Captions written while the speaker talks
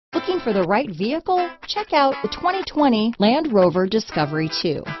Looking for the right vehicle? Check out the 2020 Land Rover Discovery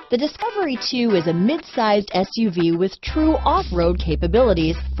 2. The Discovery 2 is a mid-sized SUV with true off-road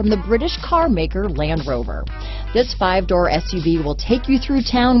capabilities from the British car maker Land Rover. This 5-door SUV will take you through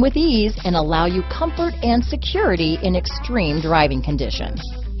town with ease and allow you comfort and security in extreme driving conditions.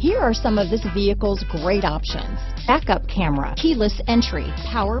 Here are some of this vehicle's great options: backup camera, keyless entry,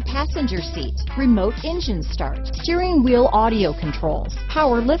 power passenger seat, remote engine start, steering wheel audio controls,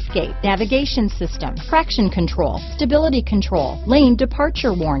 power liftgate, navigation system, traction control, stability control, lane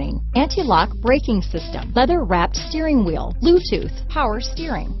departure warning, anti-lock braking system, leather-wrapped steering wheel, Bluetooth, power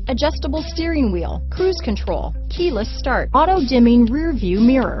steering, adjustable steering wheel, cruise control, keyless start, auto-dimming rear view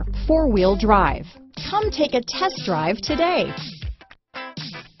mirror, 4-wheel drive. Come take a test drive today.